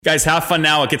Guys, have fun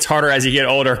now. It gets harder as you get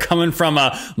older. Coming from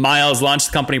Miles, launched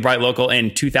the company Bright Local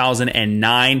in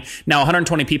 2009. Now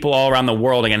 120 people all around the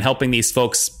world, again, helping these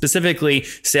folks, specifically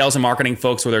sales and marketing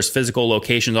folks where there's physical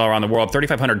locations all around the world.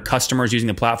 3,500 customers using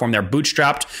the platform. They're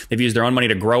bootstrapped. They've used their own money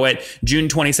to grow it. June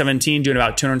 2017, doing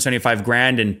about 275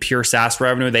 grand in pure SaaS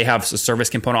revenue. They have a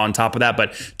service component on top of that,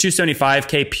 but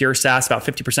 275K pure SaaS, about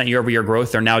 50% year over year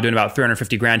growth. They're now doing about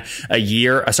 350 grand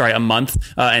a month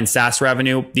in SaaS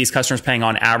revenue. These customers paying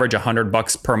on average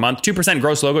 $100 per month, 2%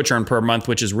 gross logo churn per month,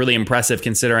 which is really impressive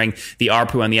considering the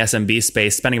ARPU and the SMB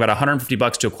space, spending about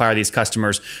 $150 to acquire these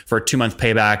customers for a 2-month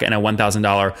payback and a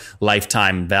 $1,000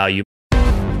 lifetime value.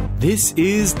 This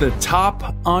is the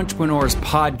Top Entrepreneurs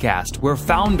Podcast, where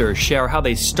founders share how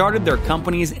they started their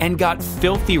companies and got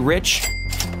filthy rich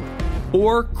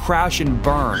or crash and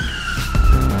burn.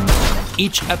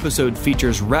 Each episode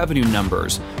features revenue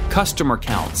numbers, customer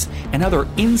counts, and other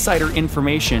insider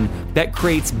information that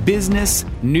creates business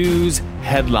news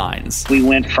headlines. We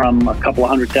went from a couple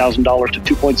of $100,000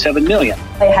 to $2.7 million.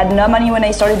 I had no money when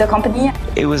I started the company.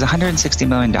 It was $160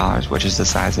 million, which is the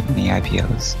size of many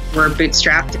IPOs. We're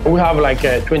bootstrapped. We have like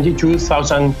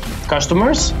 22,000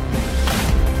 customers.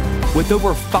 With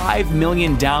over 5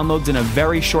 million downloads in a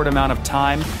very short amount of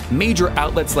time, major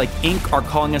outlets like Inc. are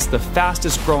calling us the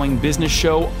fastest growing business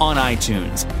show on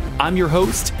iTunes. I'm your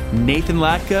host, Nathan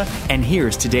Latka, and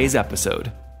here's today's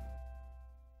episode.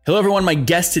 Hello, everyone. My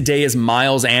guest today is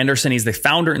Miles Anderson. He's the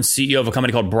founder and CEO of a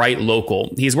company called Bright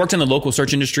Local. He's worked in the local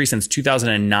search industry since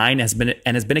 2009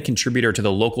 and has been a contributor to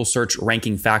the local search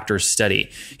ranking factors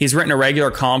study. He's written a regular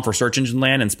column for Search Engine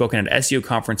Land and spoken at SEO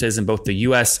conferences in both the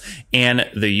US and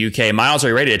the UK. Miles, are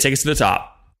you ready to take us to the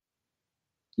top?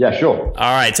 Yeah, sure.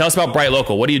 All right. Tell us about Bright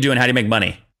Local. What do you do and how do you make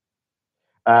money?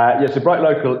 So Bright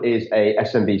Local is a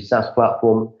SMB SaaS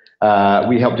platform.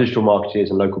 We help digital marketers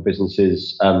and local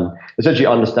businesses essentially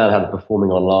understand how they're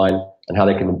performing online and how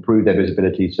they can improve their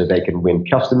visibility so they can win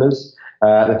customers.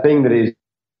 The thing that is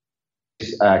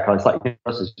kind of slightly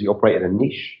different is you operate in a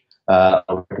niche,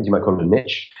 you might call it a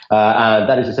niche, and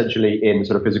that is essentially in the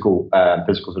sort of physical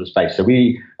sort of space. So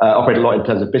we operate a lot in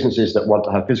terms of businesses that want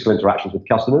to have physical interactions with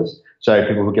customers. So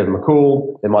people will give them a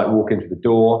call, they might walk into the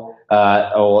door,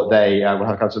 or they will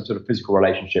have kind of some sort of physical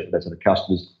relationship with their sort of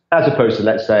customers, as opposed to,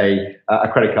 let's say, a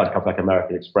credit card company like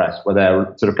American Express, where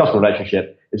their sort of customer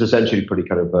relationship is essentially pretty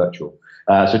kind of virtual.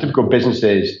 So typical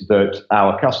businesses that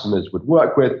our customers would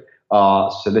work with are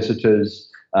solicitors,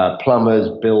 plumbers,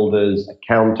 builders,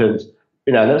 accountants.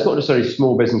 And that's not necessarily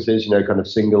small businesses, kind of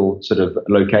single sort of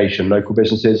location, local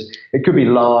businesses. It could be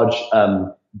large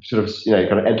kind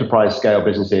of enterprise scale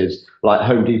businesses like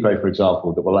Home Depot, for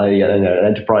example, that will an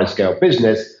enterprise scale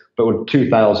business, but with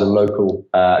 2,000 local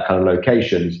kind of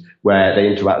locations where they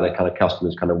interact with their kind of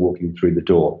customers kind of walking through the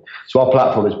door. So our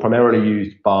platform is primarily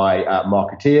used by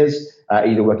marketeers,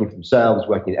 either working for themselves,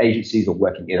 working in agencies, or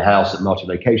working in-house at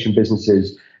multi-location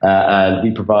businesses. And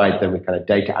we provide them with kind of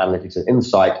data analytics and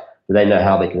insight so they know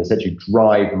how they can essentially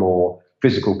drive more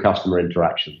physical customer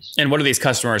interactions. And what are these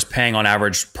customers paying on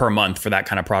average per month for that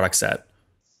kind of product set?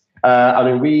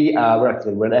 We're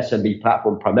an SMB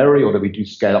platform primarily, although we do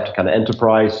scale up to kind of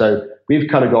enterprise. So we've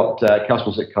kind of got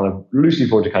customers that kind of loosely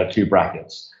fall into kind of two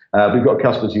brackets. We've got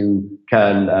customers who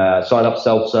can sign up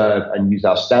self-serve and use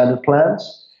our standard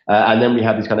plans. And then we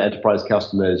have these kind of enterprise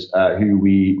customers who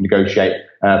we negotiate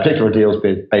particular deals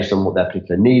with based on what their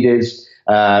particular need is.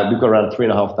 We've got around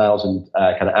 3,500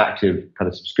 kind of active kind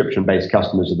of subscription-based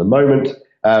customers at the moment.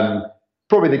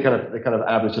 Probably the kind of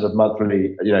average sort of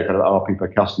monthly, kind of RP per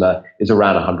customer is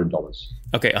around $100.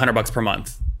 Okay, $100 per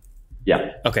month.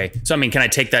 Yeah. Okay, so I mean, can I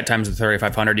take that times the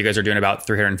 3,500? You guys are doing about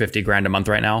 350 grand a month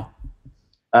right now.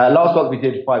 Last month we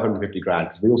did 550 grand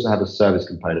because we also have a service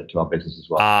component to our business as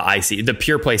well. I see. The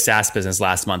pure play SaaS business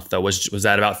last month though was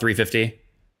that about 350?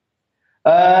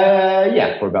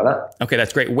 Yeah, probably about that. Okay,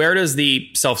 that's great. Where does the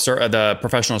the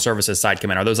professional services side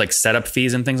come in? Are those like setup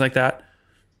fees and things like that?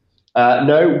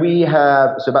 No, we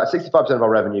have, so about 65% of our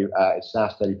revenue is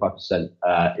SaaS, 35%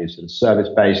 is sort of service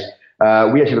based. We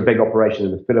actually have a big operation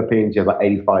in the Philippines. You have about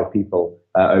 85 people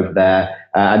over there,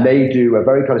 and they do a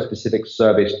very kind of specific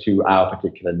service to our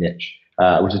particular niche,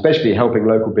 which is basically helping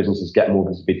local businesses get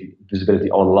more visibility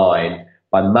online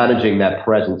by managing their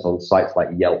presence on sites like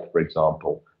Yelp, for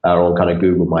example, or on kind of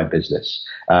Google My Business.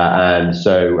 And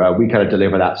so we kind of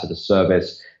deliver that sort of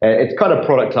service. It's kind of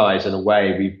productized in a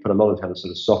way. We've put a lot of kind of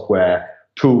sort of software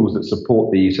tools that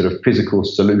support the sort of physical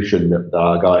solution that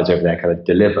our guys over there kind of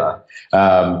deliver.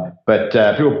 But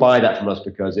people buy that from us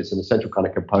because it's an essential kind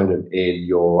of component in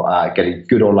your getting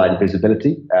good online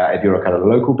visibility if you're a kind of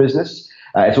local business.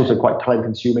 It's also quite time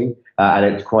consuming, and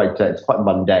it's quite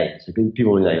mundane. So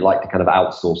people, like to kind of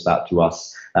outsource that to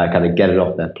us, kind of get it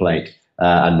off their plate.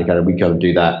 And we kind of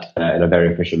do that in a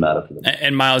very efficient manner for them.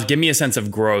 And Miles, give me a sense of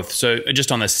growth. So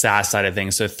just on the SaaS side of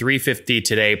things, so 350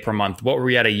 today per month. What were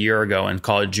we at a year ago in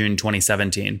call it June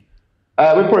 2017?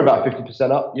 We're probably about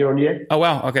 50% up year on year. Oh,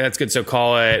 wow. Okay, that's good. So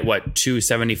call it,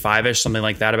 275-ish, something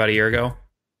like that about a year ago?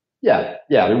 Yeah.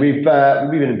 I mean, we've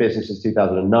been in business since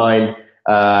 2009.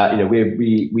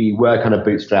 We were kind of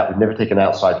bootstrapped. We've never taken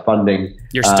outside funding.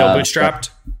 You're still bootstrapped?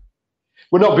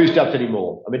 We're not bootstrapped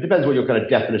anymore. I mean, it depends what your kind of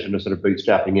definition of sort of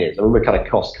bootstrapping is. I mean, we're kind of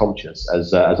cost conscious,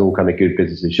 as all kind of good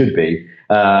businesses should be.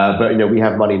 But we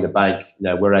have money in the bank.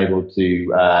 We're able to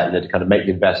to kind of make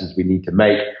the investments we need to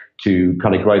make to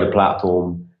kind of grow the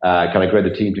platform, kind of grow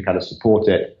the team to kind of support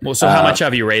it. Well, so how much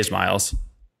have you raised, Miles?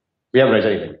 We haven't raised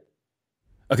anything.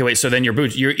 Okay, wait. So then you're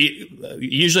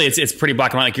usually it's pretty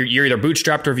black and white. Like you're either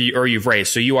bootstrapped or you've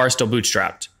raised. So you are still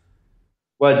bootstrapped.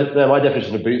 Well, my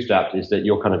definition of bootstrapped is that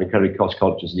you're kind of incredibly cost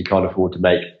conscious and you can't afford to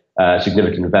make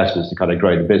significant investments to kind of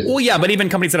grow the business. Well, yeah, but even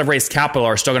companies that have raised capital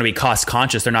are still going to be cost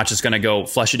conscious. They're not just going to go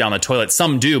flush it down the toilet.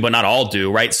 Some do, but not all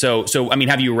do, right? So I mean,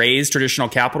 have you raised traditional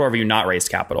capital or have you not raised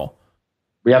capital?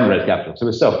 We haven't raised capital, so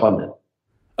we're self-funded.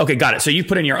 Okay, got it. So you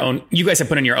guys have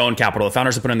put in your own capital. The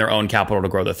founders have put in their own capital to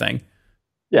grow the thing.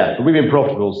 Yeah, but we've been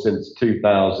profitable since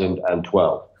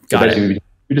 2012. Got it.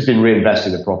 We've just been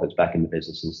reinvesting the profits back in the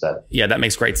business instead. Yeah, that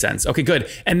makes great sense. Okay, good.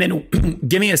 And then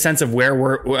give me a sense of what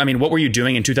were you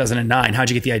doing in 2009? How'd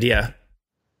you get the idea?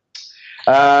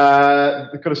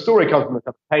 The kind of story comes from a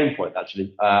kind of pain point,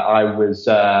 actually. I was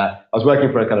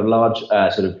working for a kind of large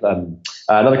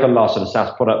another kind of large sort of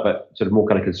SaaS product, but sort of more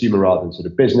kind of consumer rather than sort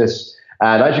of business.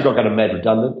 And I actually got kind of made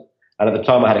redundant. And at the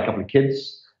time I had a couple of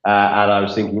kids. And I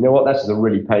was thinking, you know what, this is a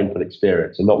really painful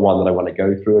experience and not one that I want to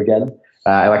go through again.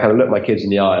 And I kind of looked my kids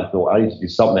in the eye and thought, I need to do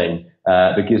something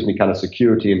that gives me kind of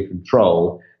security and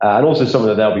control, and also something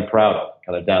that they'll be proud of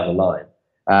kind of down the line.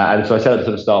 And so I set out to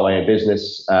sort of start my own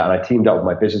business, and I teamed up with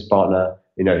my business partner,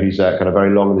 who's a kind of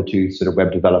very long in the tooth sort of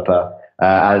web developer.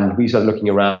 And we started looking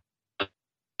around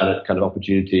at kind of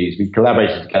opportunities. We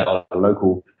collaborated together on a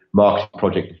local marketing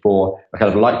project before. I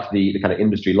kind of liked the kind of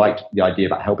industry, liked the idea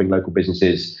about helping local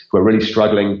businesses who are really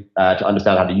struggling to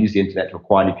understand how to use the internet to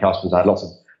acquire new customers. I had lots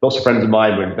of friends of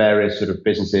mine were in various sort of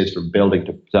businesses, from building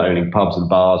to owning pubs and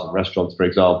bars and restaurants, for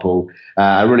example,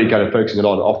 and really kind of focusing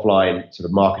on offline sort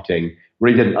of marketing.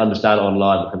 Really didn't understand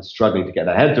online, were kind of struggling to get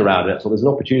their heads around it. So there's an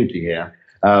opportunity here.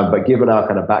 But given our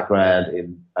kind of background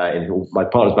in my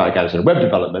partner's background in sort of web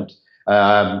development,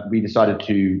 we decided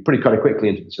to pretty kind of quickly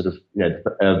into the sort of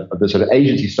the sort of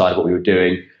agency side of what we were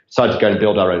doing. Decided to go and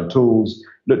build our own tools.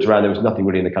 Looked around, there was nothing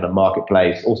really in the kind of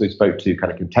marketplace. Also spoke to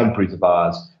kind of contemporaries of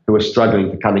ours who were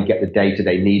struggling to kind of get the data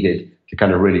they needed to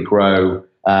kind of really grow.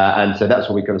 And so that's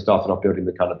when we kind of started off building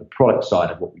the kind of the product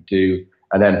side of what we do.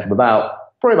 And then from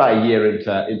probably about a year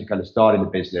into kind of starting the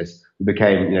business, we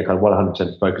became kind of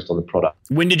 100% focused on the product.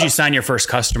 When did you sign your first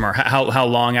customer? How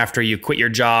long after you quit your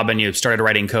job and you started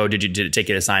writing code did it take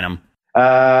you to sign them?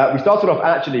 We started off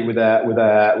actually with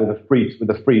a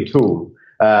free tool.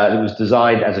 It was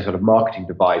designed as a sort of marketing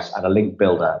device and a link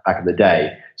builder back in the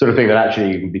day, sort of thing that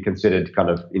actually would be considered kind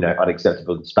of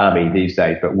unacceptable and spammy these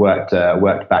days, but worked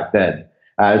back then.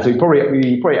 So we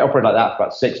probably operated like that for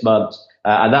about 6 months,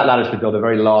 and that allowed us to build a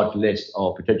very large list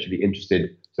of potentially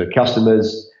interested sort of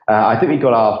customers. I think we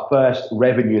got our first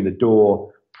revenue in the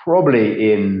door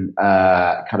probably in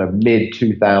kind of mid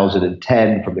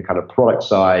 2010 from the kind of product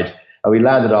side, and we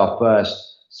landed our first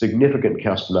significant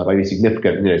customer, maybe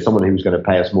significant, someone who was going to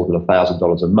pay us more than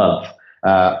 $1,000 a month,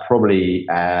 probably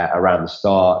around the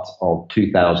start of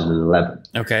 2011.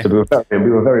 Okay. So we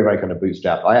were very, very kind of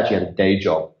bootstrapped. I actually had a day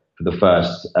job for the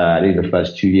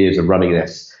first 2 years of running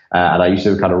this, and I used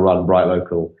to kind of run Bright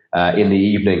Local in the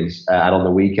evenings and on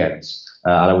the weekends,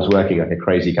 and I was working like a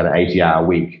crazy kind of 80-hour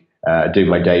week, doing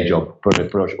my day job, pretty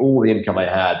much all the income I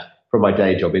had from my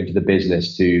day job into the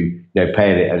business to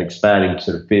paying it and expanding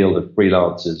sort of field of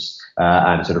freelancers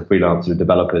and sort of freelancer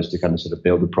developers to kind of sort of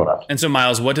build the product. And so,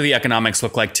 Miles, what do the economics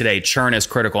look like today? Churn is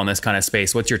critical in this kind of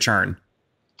space. What's your churn?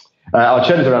 Our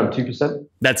churn is around 2%.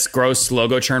 That's gross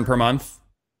logo churn per month?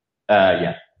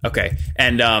 Yeah. Okay.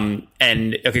 And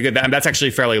okay, good. That's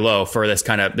actually fairly low for this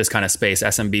kind of space,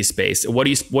 SMB space. What do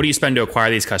you spend to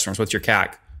acquire these customers? What's your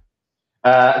CAC?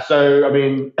 So, I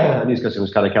mean, these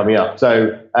customers kind of coming up.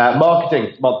 So,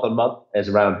 marketing month on month is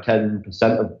around 10%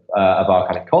 of our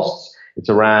kind of costs. It's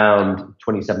around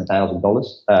 $27,000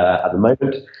 at the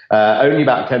moment. Only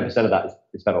about 10% of that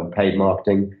is spent on paid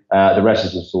marketing. The rest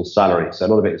is just all salary. So a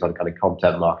lot of it is on kind of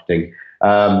content marketing.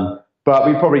 but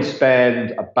we probably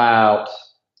spend about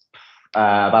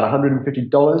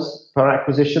 $150 per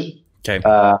acquisition. Okay.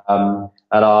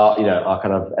 And our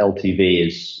kind of LTV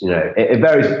is, it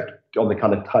varies on the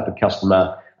kind of type of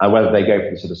customer and whether they go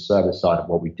for the sort of service side of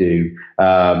what we do.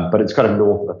 But it's kind of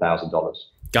north of $1,000.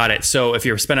 Got it. So if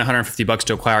you're spending $150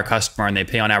 to acquire a customer and they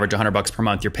pay on average $100 per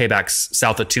month, your payback's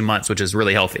south of 2 months, which is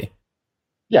really healthy.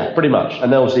 Yeah, pretty much.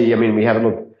 And obviously, we have a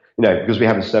lot, because we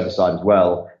have a service side as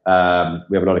well. We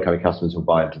have a lot of kind of customers who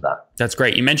buy into that. That's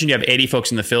great. You mentioned you have 80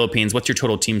 folks in the Philippines. What's your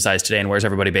total team size today, and where's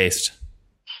everybody based?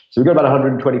 So we've got about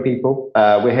 120 people.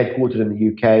 We're headquartered in the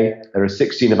UK. There are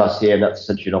 16 of us here, and that's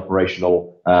essentially an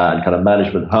operational and kind of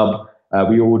management hub.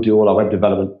 We all do all our web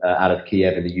development out of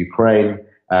Kiev in the Ukraine,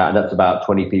 and that's about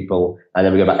 20 people. And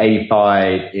then we've got about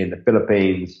 85 in the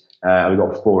Philippines, and we've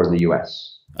got 4 in the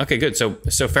US. Okay, good. So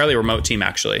fairly remote team,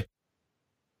 actually.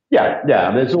 Yeah.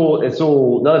 I mean, it's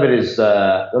all. None of it is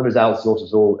outsourced.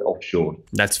 It's all offshore.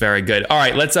 That's very good. All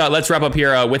right, let's wrap up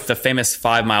here with the famous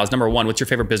 5 miles. Number 1, what's your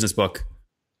favorite business book?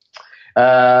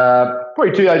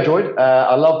 Probably 2 I enjoyed.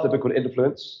 I love the book called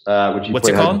Influence. What's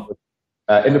it called?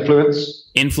 Influence.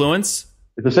 Influence.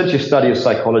 It's essentially a study of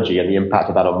psychology and the impact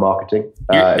of that on marketing.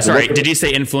 Sorry, did you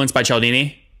say Influence by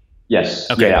Cialdini?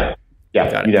 Yes. Okay. Yeah.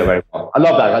 You know very well. I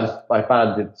love that. I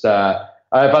found it.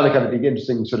 I found it kind of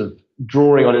interesting, sort of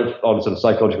drawing on sort of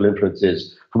psychological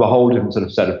influences from a whole different sort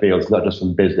of set of fields, not just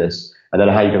from business, and then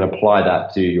how you can apply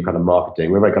that to your kind of marketing.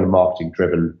 We're a very kind of marketing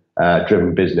driven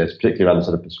business, particularly around the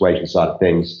sort of persuasion side of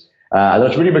things. And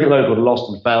that's really big at the moment called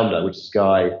Lost and Founder, which is a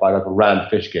guy by a guy called Rand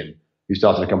Fishkin, who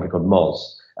started a company called Moz.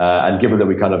 And given that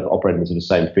we kind of operate in the sort of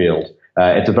same field,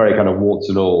 it's a very kind of warts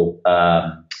and all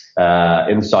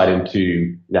insight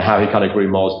into how he kind of grew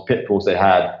Moz, the pitfalls they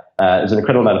had. There's an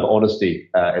incredible amount of honesty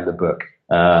in the book,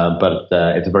 but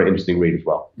it's a very interesting read as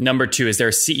well. Number 2, is there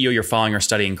a CEO you're following or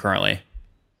studying currently?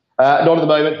 Not at the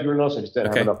moment. To be honest, I just don't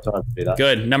have enough time to do that.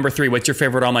 Good. Number 3, what's your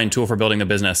favorite online tool for building a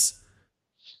business?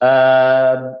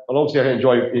 Obviously, I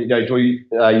enjoy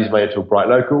using my tool, Bright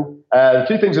Local. The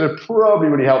 2 things that have probably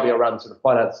really helped me around the sort of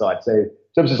finance side. So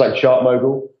services like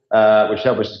ChartMogul, which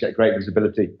help us just get great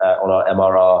visibility on our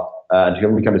MRR, and to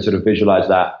really kind of sort of visualize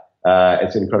that.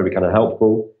 It's incredibly kind of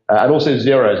helpful. And also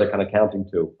Xero is a kind of accounting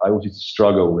tool. I always used to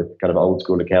struggle with kind of old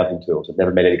school accounting tools. It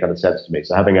never made any kind of sense to me.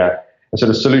 So having a sort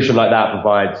of solution like that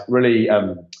provides really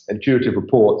intuitive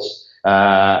reports,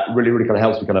 really kind of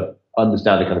helps me kind of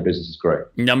understand the kind of business's growth.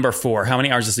 Number 4, how many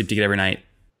hours of sleep do you get every night?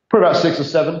 Probably about 6 or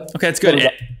 7. Okay, that's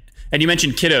good. And you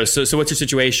mentioned kiddos. So what's your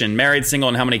situation? Married, single,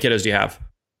 and how many kiddos do you have?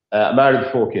 Married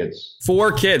with 4 kids.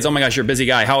 4 kids. Oh my gosh, you're a busy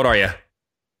guy. How old are you?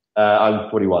 I'm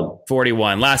 41.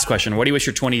 41. Last question. What do you wish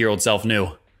your 20-year-old self knew?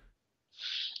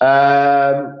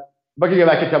 If I could go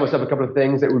back and tell myself a couple of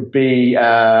things, it would be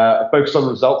focus on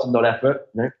results and not effort.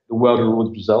 The world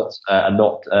rewards results and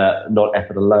not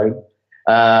effort alone.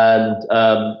 And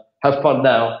have fun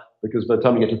now, because by the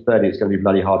time you get to 30, it's going to be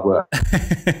bloody hard work.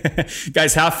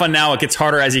 Guys, have fun now. It gets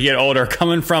harder as you get older.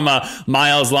 Coming from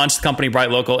Miles, launched the company Bright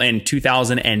Local in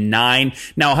 2009.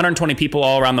 Now 120 people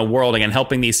all around the world, again,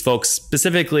 helping these folks,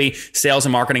 specifically sales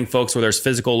and marketing folks where there's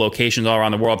physical locations all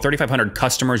around the world. 3,500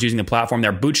 customers using the platform.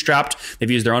 They're bootstrapped.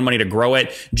 They've used their own money to grow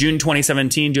it. June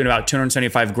 2017, doing about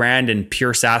 $275,000 in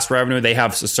pure SaaS revenue. They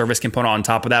have a service component on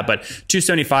top of that, but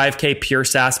 $275K pure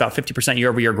SaaS, about 50%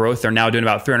 year-over-year growth. They're now doing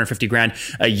about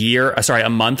 $350,000 a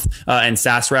month in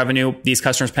SaaS revenue. These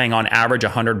customers paying on average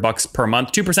 $100 per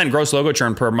month, 2% gross logo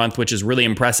churn per month, which is really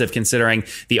impressive considering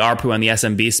the ARPU and the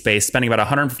SMB space, spending about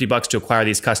 $150 to acquire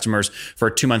these customers for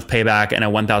a 2-month payback and a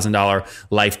 $1,000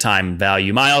 lifetime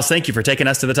value. Miles, thank you for taking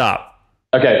us to the top.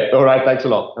 Okay. All right. Thanks a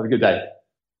lot. Have a good day.